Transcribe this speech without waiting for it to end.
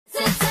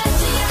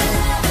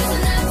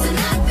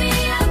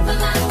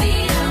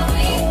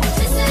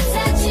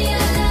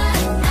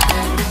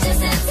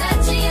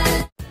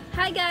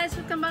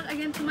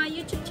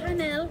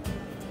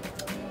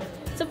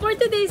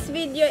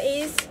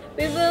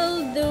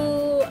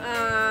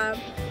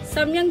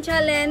samyang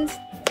challenge,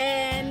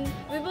 and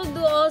we will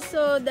do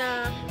also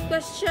the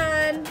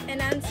question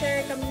and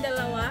answer kaming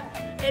dalawa.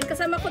 And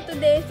kasama ko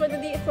today for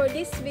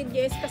this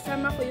video is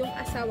kasama ko yung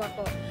asawa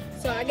ko.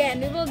 So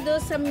again, we will do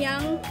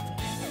samyang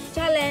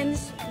challenge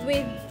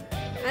with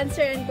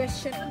answer and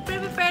question.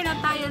 Prepare na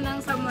tayo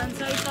ng samyang.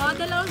 So ito,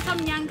 dalawang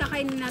samyang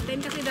kakainin natin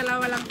kasi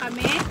dalawa lang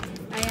kami.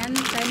 Ayan,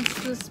 times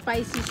 2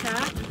 spicy siya.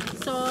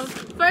 So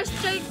first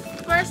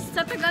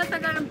sa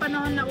tagal-tagal ng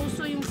panahon na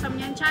uso yung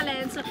samyang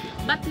challenge.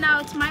 But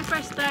now it's my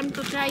first time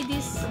to try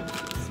this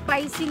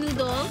spicy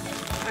noodle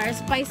or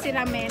spicy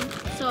ramen.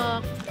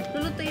 So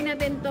lulutuin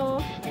natin to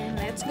and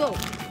let's go.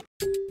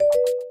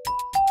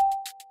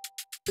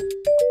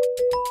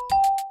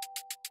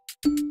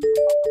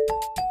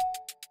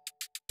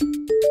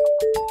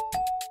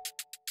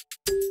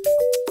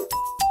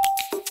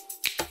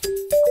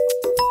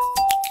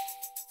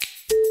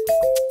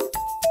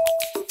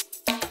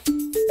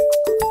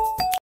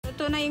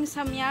 Ito na yung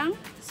samyang.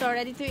 So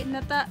ready to eat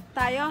na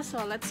tayo.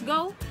 So let's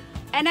go.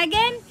 And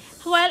again,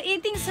 while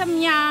eating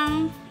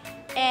samyang,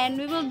 and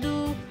we will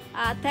do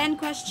 10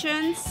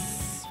 questions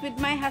with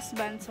my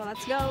husband. So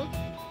let's go.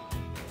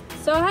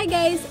 So hi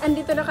guys,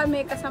 andito na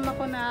kami. Kasama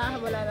ko na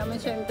wala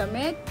naman siya yung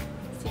damit.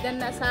 Si Dan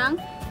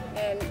Nasang.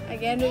 And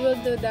again, we will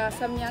do the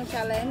samyang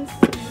challenge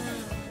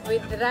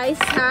with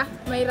rice ha.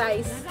 May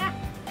rice.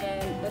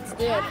 And let's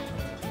do it.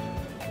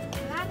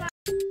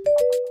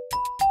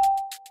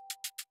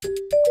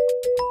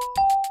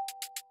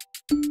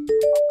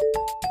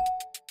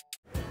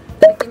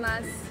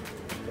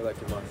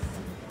 Itadakimasu.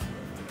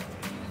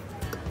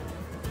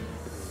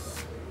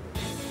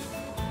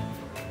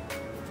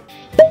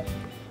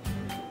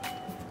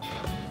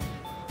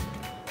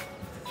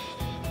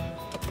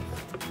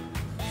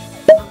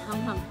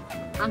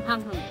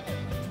 Anghang.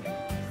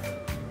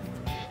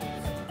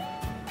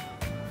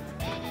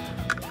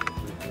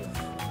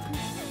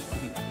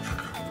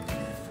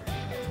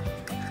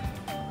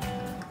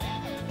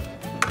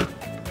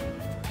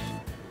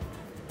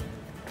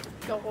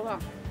 Kukuha.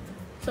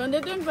 So,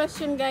 dito yung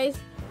question guys.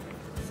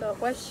 So,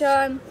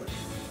 question.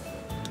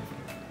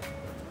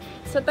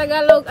 Sa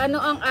Tagalog, ano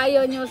ang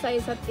ayaw nyo sa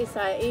isa't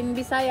isa? In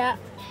Bisaya,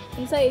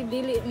 unsay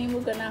dili nimo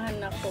ganahan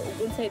nako,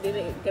 ug unsay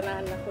dili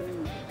ganahan nako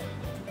nimo.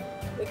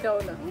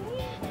 Ikaw na.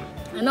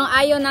 Anong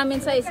ayaw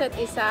namin sa isa't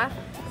isa?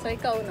 So,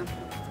 ikaw na.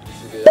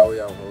 Sige,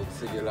 yaw-yaw ko.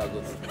 Sige,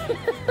 lagot.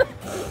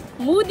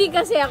 Moody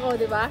kasi ako,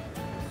 di ba?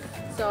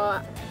 So,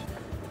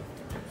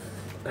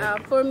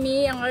 for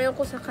me, ang ayaw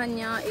ko sa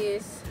kanya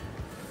is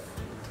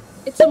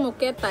it's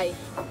sumuketay.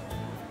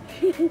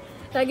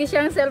 Lagi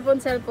siyang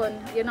cellphone.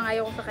 Yun ang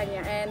ayaw ko sa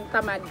kanya. And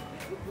tamad.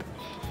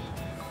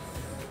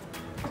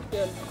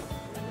 Yun.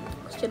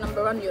 Question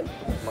number 1 yun.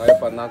 May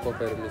panako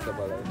pero may sa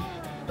balay.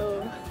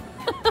 Oh.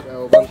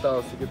 Kaya ubang tao,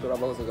 sige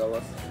trabaho sa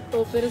gawas.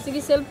 Oh, pero sige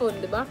cellphone,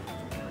 di ba?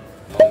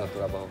 Mau na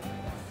trabaho.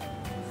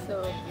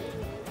 So,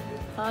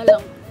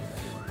 halang.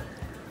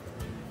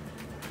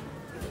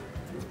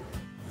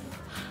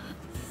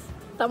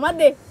 Tamad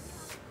eh.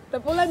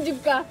 Tapulan jud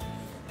ka.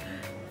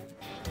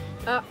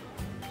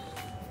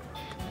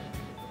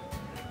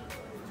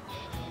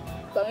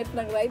 Pangit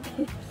ng right.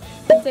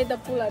 Kinsay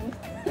tapulan.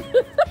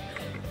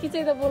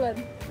 Kinsay tapulan.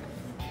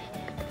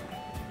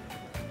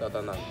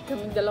 Tatanan.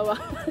 Kaming dalawa.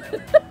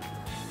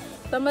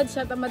 Tamad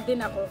siya, tamad din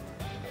ako.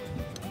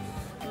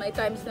 May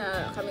times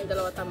na kaming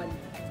dalawa tamad.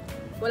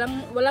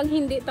 Walang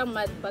hindi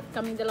tamad, but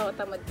kaming dalawa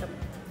tamad kami.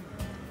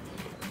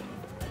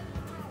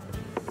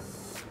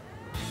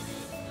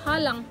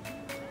 Halang.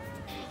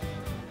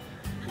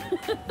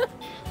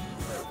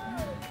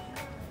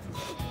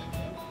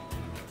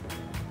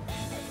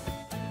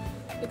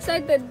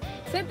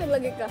 Excited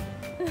lagi ka.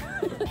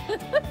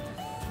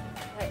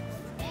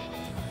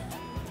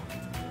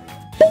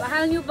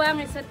 Mahal niyo ba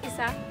ang isa't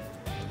isa?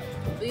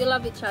 Do you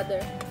love each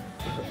other?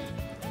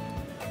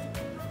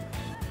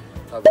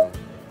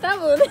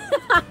 Tabon.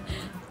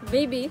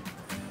 Maybe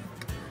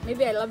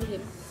I love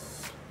him.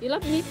 You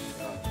love me?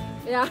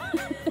 Yeah.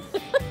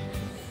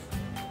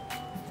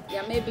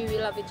 Yeah, maybe we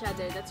love each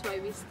other. That's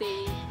why we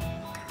stay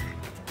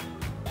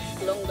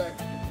longer.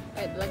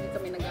 Kahit lagi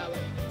kami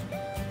nag-away.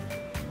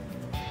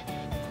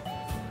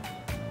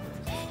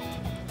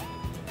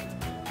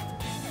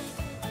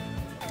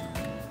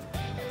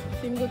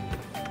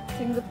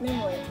 Singgot ni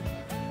mo eh.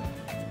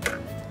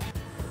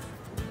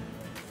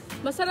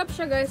 Masarap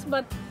siya guys,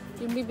 but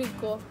yung bibig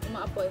ko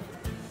umaapoy.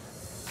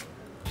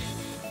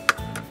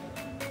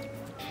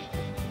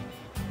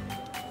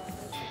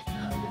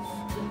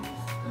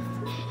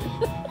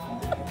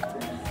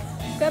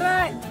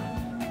 Karay!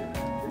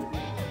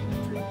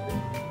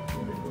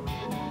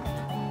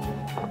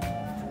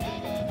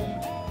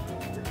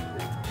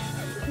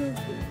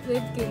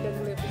 Red cake ang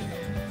lips.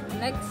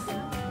 Next,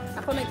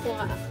 ako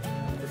nagkuha.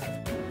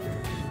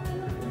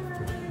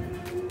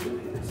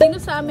 Sino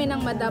sa amin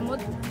ang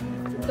madamot?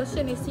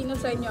 Question is, sino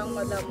sa inyo ang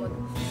madamot?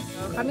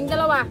 Kaming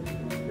dalawa.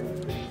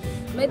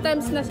 May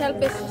times na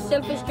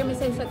selfish kami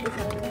sa isa't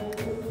isa.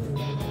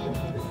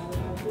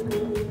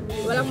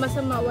 Walang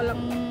masama,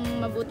 walang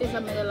mabuti sa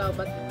amin dalawa.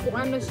 But kung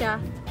ano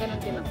siya, ganun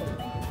din ako.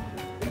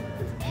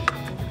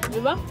 Di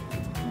ba?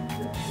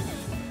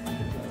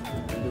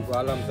 Hindi ko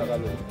alam sa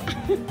kanila.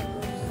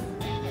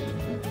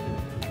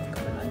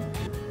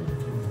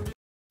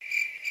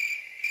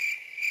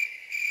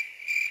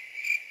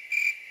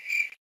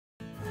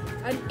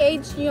 Ang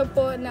age niyo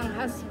po ng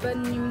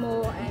husband niyo mo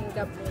and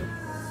gap mo.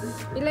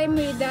 Pilay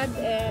mo yung dad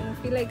and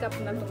pilay gap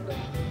na tungkol.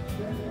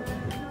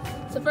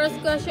 So first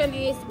question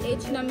is,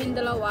 age namin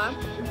dalawa.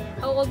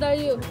 How old are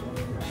you?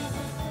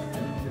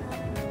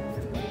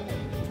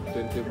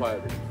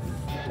 25.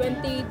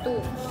 22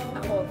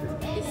 ako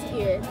this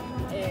year.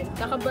 And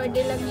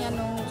kaka-birthday lang niya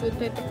nung June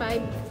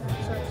 25.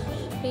 So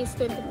he's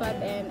 25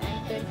 and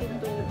I'm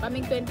 22.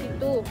 Kaming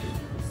 22.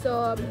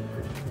 So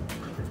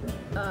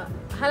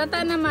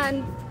halata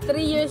naman 3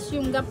 years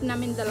yung gap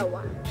namin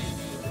dalawa.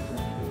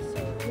 So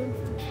yun.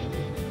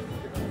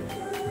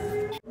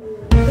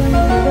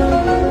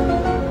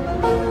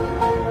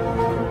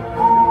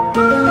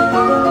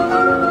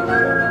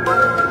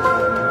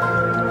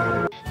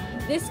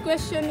 This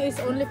question is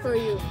only for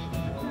you.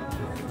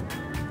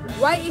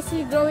 Why is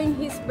he growing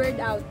his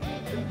beard out?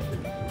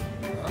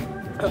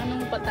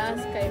 Anong pataas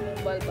kay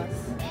mong balbas?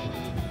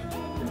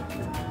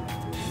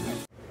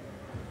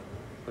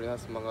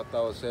 Parehas mga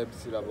tao, save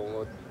sila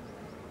bungot.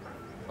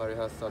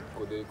 Parehas at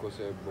kuday ko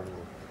save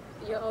bungot.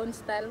 Your own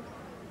style?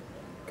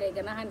 Kay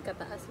ganahan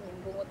kataas mong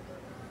bungot.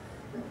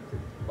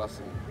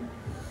 Basi.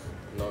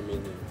 No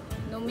meaning.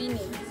 No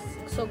meaning.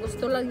 So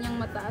gusto lang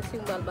niyang mataas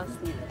yung balbas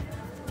niya.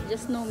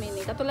 Just no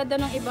meaning. Katulad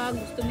na ng iba,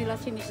 gusto nila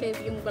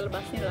sinishave yung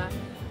balbas nila.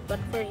 But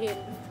for him,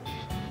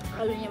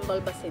 ayaw niyang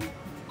balbasin.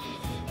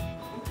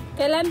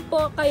 Kailan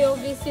po kayo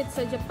visit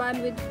sa Japan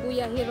with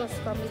Kuya Hiro's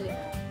family?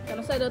 Kano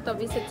sa daw ta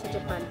visit sa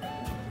Japan?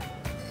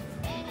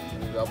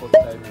 Gabot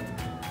timing.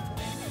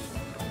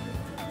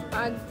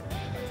 Pag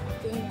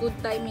yung good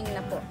timing na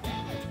po.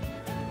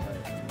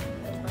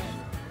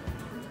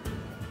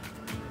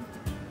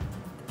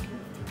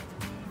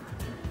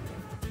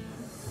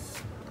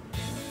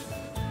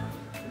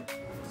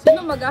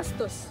 Sino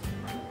magastos?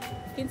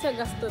 Kinsa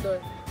gasto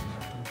doon?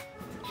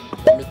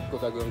 Gamit ko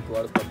tagang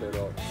kwarta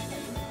pero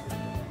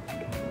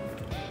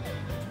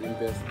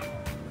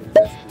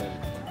investment.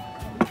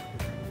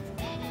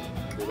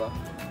 Diba?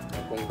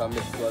 Kung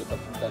gamit kwarta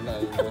kita na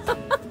invest.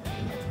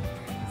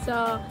 So,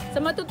 sa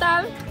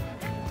matutal,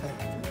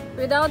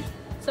 without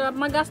sa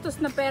magastos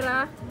na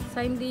pera,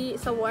 sa hindi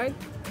sa work,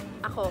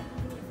 ako.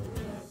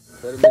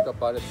 Pero may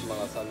kapalit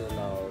mga sanay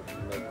na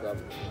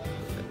nag-gamit.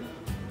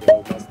 So,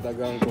 mas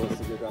dagang ko,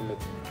 sige gamit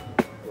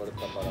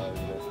kwarta para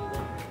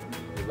investment.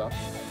 Diba?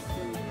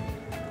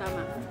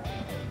 Tama.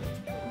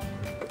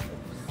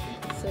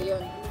 So,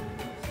 yun.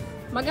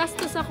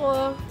 Magastos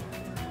ako,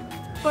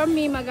 for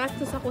me,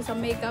 magastos ako sa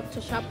makeup, sa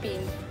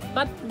shopping.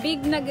 But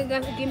big na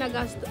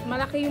ginagastos,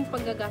 malaki yung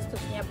paggagastos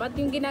niya. But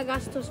yung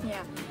ginagastos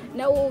niya,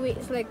 nauuwi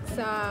like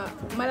sa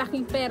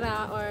malaking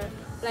pera or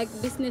like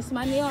business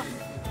money. Oh.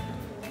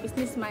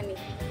 Business money.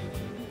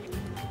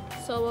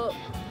 So,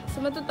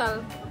 sa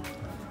matutal,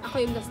 ako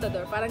yung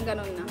gastador. Parang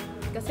ganun na.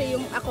 Kasi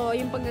yung ako,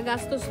 yung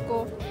paggagastos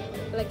ko,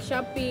 like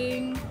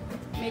shopping,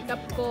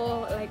 makeup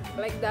ko,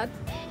 like that.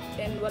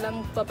 Then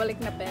walang pabalik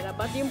na pera.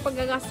 But yung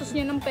paggagastos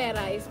niya ng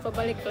pera is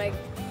pabalik like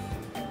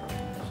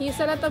he has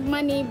a lot of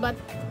money but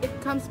it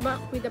comes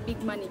back with a big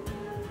money.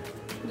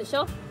 The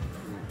show?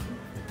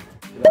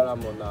 Kilala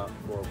mo na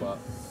po ba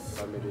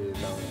family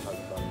ng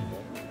husband mo?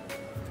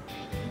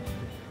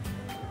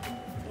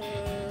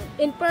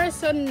 In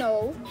person,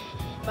 no.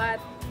 But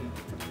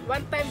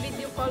one time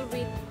video call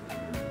with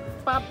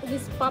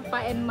his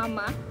papa and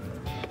mama.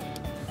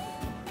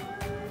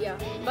 Yeah.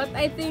 But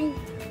I think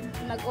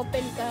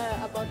nag-open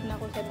ka about na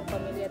kung sa mong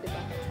pamilya, di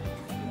ba?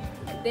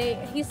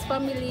 His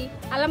family,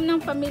 alam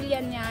ng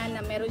pamilya niya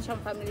na meron siyang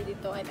family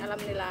dito and alam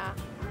nila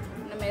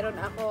na meron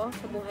ako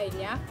sa buhay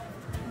niya.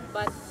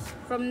 But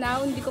from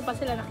now, hindi ko pa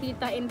sila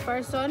nakita in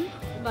person.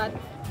 But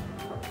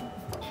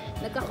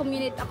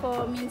nagka-communicate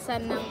ako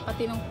minsan ng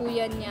pati ng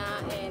kuya niya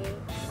and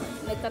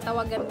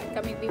nagtatawagan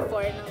kami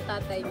before ng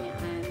tatay niya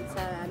and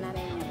sa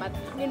nanay niya. But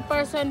in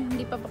person,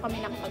 hindi pa po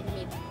kami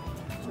nakapag-meet.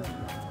 So,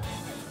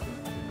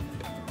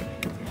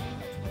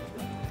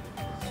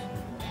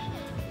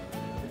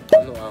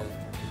 ano ang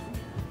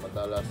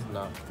madalas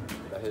na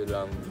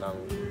dahilan ng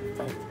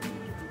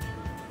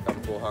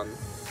tampuhan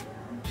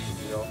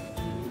niyo?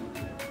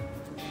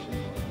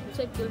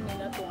 check yun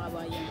nila itong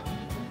awayan.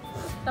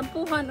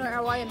 Tampuhan or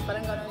awayan,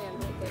 parang gano'n yan.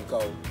 Okay.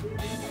 Ikaw,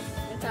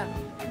 Ika.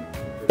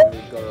 pero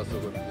ikaw na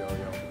sugod niyo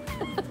yung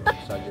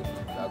sagit,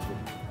 lago.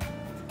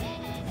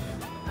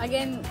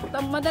 Again,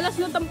 madalas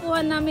na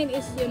tampuhan namin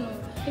is yun.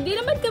 Hindi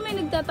naman kami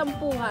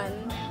nagtatampuhan,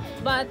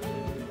 but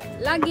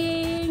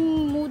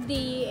laging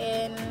moody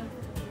and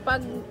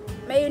pag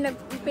may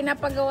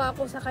pinapagawa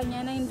ko sa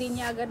kanya na hindi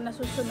niya agad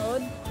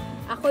nasusunod,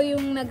 ako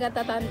yung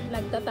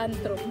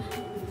nagtatantrum.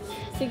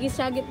 Sige,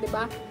 sagit, di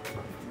ba?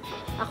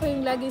 Ako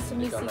yung laging Ikaw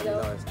sumisigaw.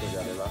 na istorya,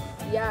 di ba?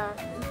 Yeah.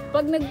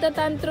 Pag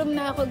nagtatantrum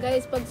na ako,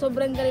 guys, pag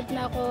sobrang galit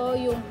na ako,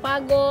 yung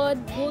pagod,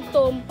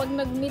 gutom, pag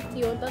nag-meet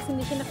yun, tapos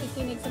hindi siya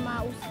nakikinig sa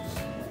mga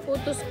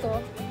utos ko,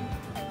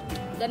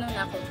 ganun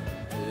ako.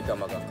 hindi ka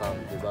mag-account,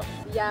 di ba?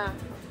 Yeah.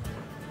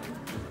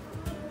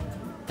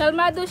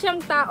 Kalmado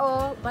siyang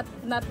tao, but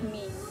not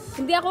me.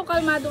 Hindi ako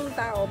kalmadong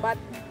tao, but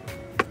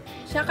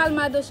siya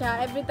kalmado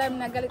siya. Every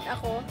time nagalit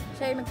ako,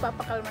 siya yung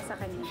nagpapakalma sa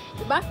kanya.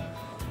 Diba?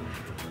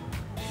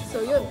 So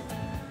yun.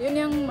 Yun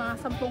yung mga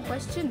 10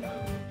 question.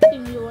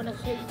 Anything you wanna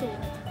say to?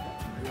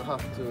 You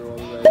have to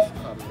always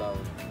calm down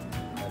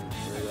and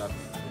relax.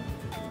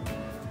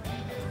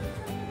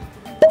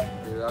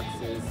 Relax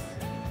is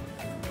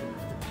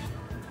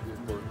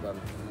important,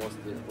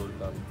 most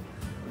important,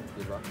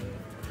 di ba?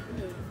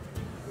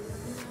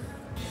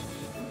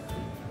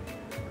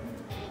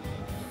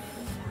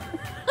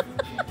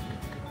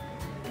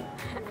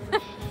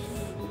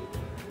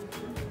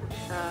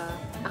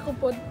 Ako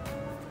po,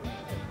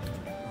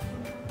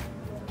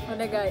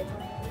 ano guys,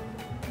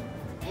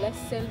 less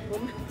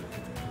cellphone.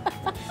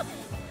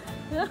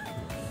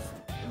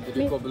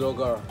 Hindi ko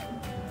vlogger.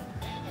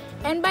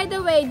 And by the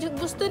way,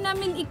 gusto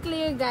namin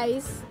i-clear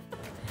guys.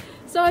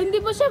 So,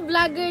 hindi po siya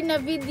vlogger na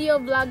video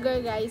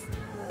vlogger guys.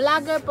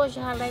 Vlogger po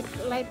siya,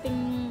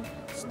 writing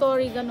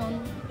story,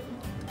 ganun.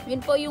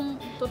 Yun po yung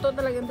totoo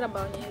talagang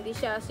trabaho niya. Hindi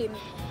siya as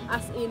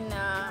in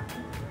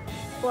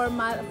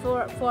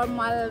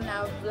formal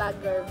na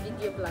vlogger,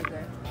 video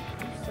vlogger.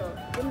 So,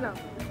 yun lang.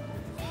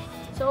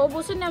 So,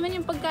 ubusin namin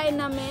yung pagkain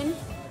namin.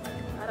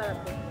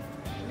 Arabi.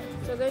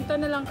 So, ganito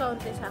na lang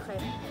kaunti sa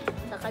akin.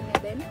 Sa kanya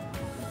din.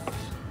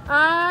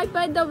 Ay,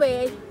 by the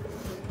way,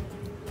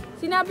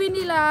 sinabi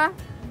nila,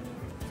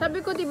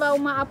 sabi ko diba,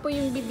 umaapoy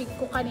yung bibig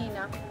ko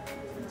kanina.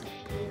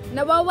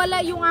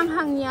 Nawawala yung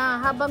anghang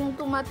niya habang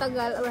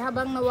tumatagal or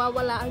habang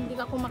nawawala, hindi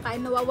ka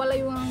kumakain, nawawala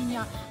yung anghang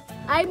niya.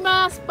 I'm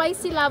a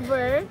spicy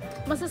lover.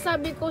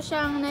 Masasabi ko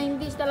siyang na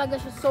hindi talaga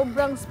siya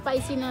sobrang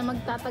spicy na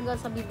magtatagal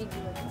sa bibig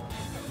mo.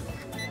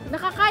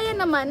 Nakakaya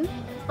naman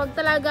pag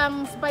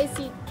talagang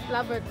spicy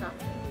lover ka.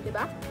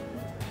 Diba?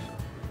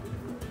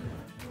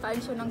 Kain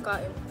siya ng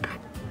kain.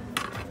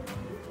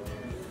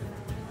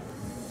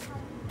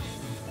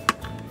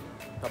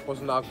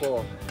 Tapos na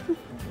ako.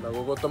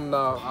 Nagugutom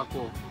na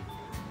ako.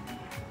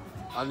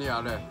 Ano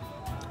nangyari?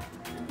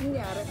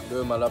 Nangyari.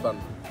 Doon malabang.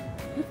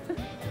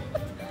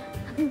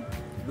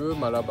 Doon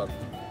malabang.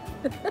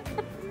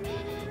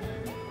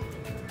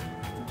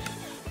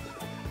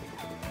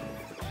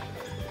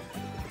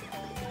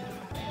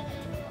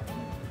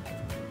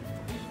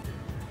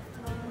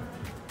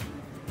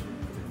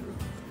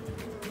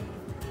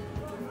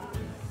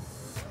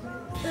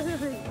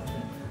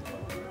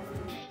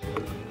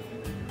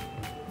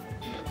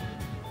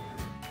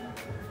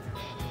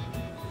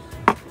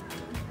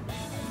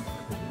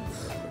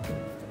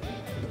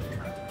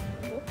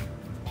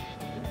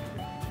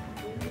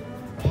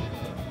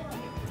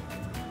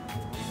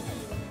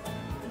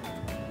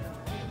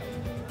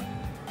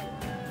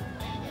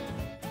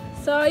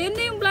 So, yun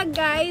na yung vlog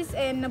guys.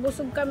 And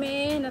nabusog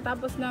kami.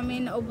 Natapos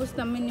namin, naubos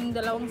namin yung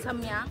 2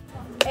 samyang.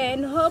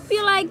 And hope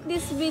you like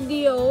this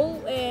video.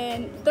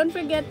 And don't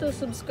forget to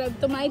subscribe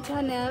to my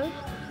channel.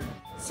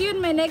 See you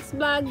in my next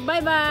vlog.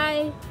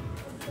 Bye-bye!